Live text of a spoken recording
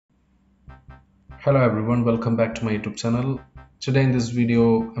Hello everyone, welcome back to my YouTube channel. Today in this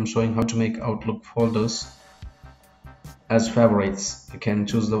video I'm showing how to make Outlook folders as favorites. You can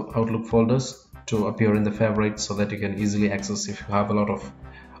choose the Outlook folders to appear in the favorites so that you can easily access if you have a lot of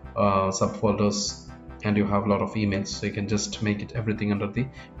subfolders and you have a lot of emails. So you can just make it everything under the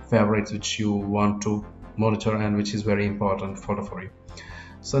favorites which you want to monitor and which is very important folder for you.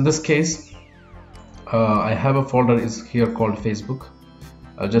 So in this case I have a folder is here called Facebook.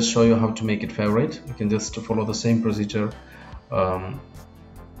 I'll just show you how to make it favorite. You can just follow the same procedure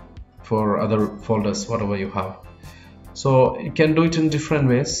for other folders, whatever you have. So you can do it in different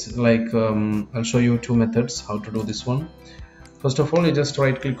ways. Like I'll show you two methods how to do this one. First of all, you just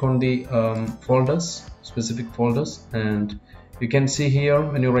right click on the folders, specific folders, and you can see here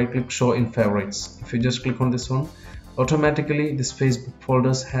when you right click show in favorites. If you just click on this one, automatically this Facebook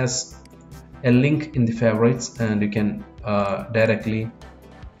folders has a link in the favorites, and you can directly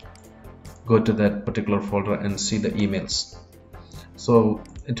go to that particular folder and see the emails. So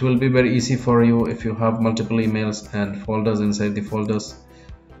it will be very easy for you if you have multiple emails and folders inside the folders.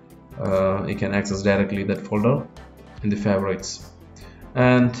 You can access directly that folder in the favorites.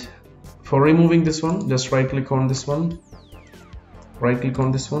 And for removing this one, just right click on this one,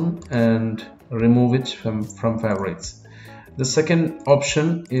 and remove it from favorites. The second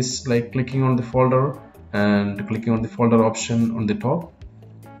option is like clicking on the folder and clicking on the folder option on the top,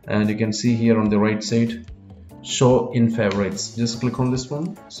 and you can see here on the right side show in favorites. Just click on this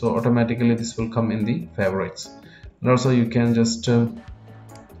one, so automatically this will come in the favorites. And also you can just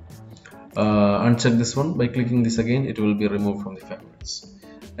uncheck this one by clicking this again. It will be removed from the favorites.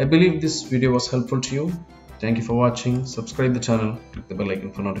 I believe this video was helpful to you. Thank you for watching. Subscribe the channel, click the bell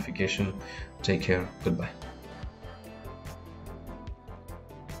icon for notification. Take care. Goodbye.